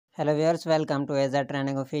Hello viewers, welcome to AZ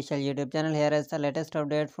Trending official YouTube channel. Here is the latest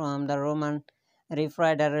update from the Roman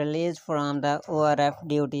Rafreider released from the ORF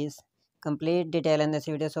duties. Complete detail in this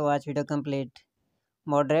video, so watch video complete.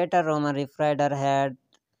 Moderator Roman Rafreider had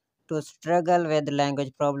to struggle with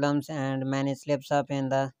language problems and many slips up in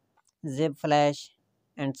the zip flash,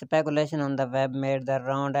 and speculation on the web made the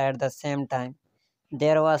round at the same time.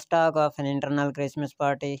 There was talk of an internal Christmas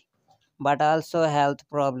party, but also health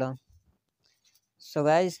problem. So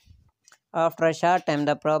guys, after a short time,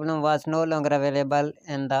 the problem was no longer available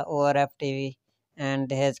in the ORF TV, and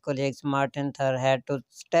his colleagues Martin Thur had to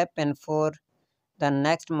step in for the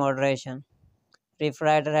next moderation.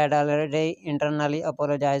 Rafreider had already internally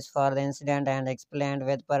apologized for the incident and explained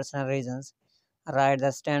with personal reasons. Right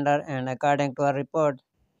the standard, and according to a report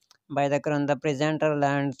by the Crown, the presenter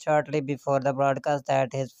learned shortly before the broadcast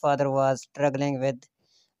that his father was struggling with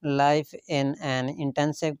life in an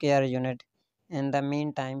intensive care unit. In the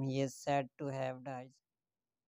meantime, he is said to have died.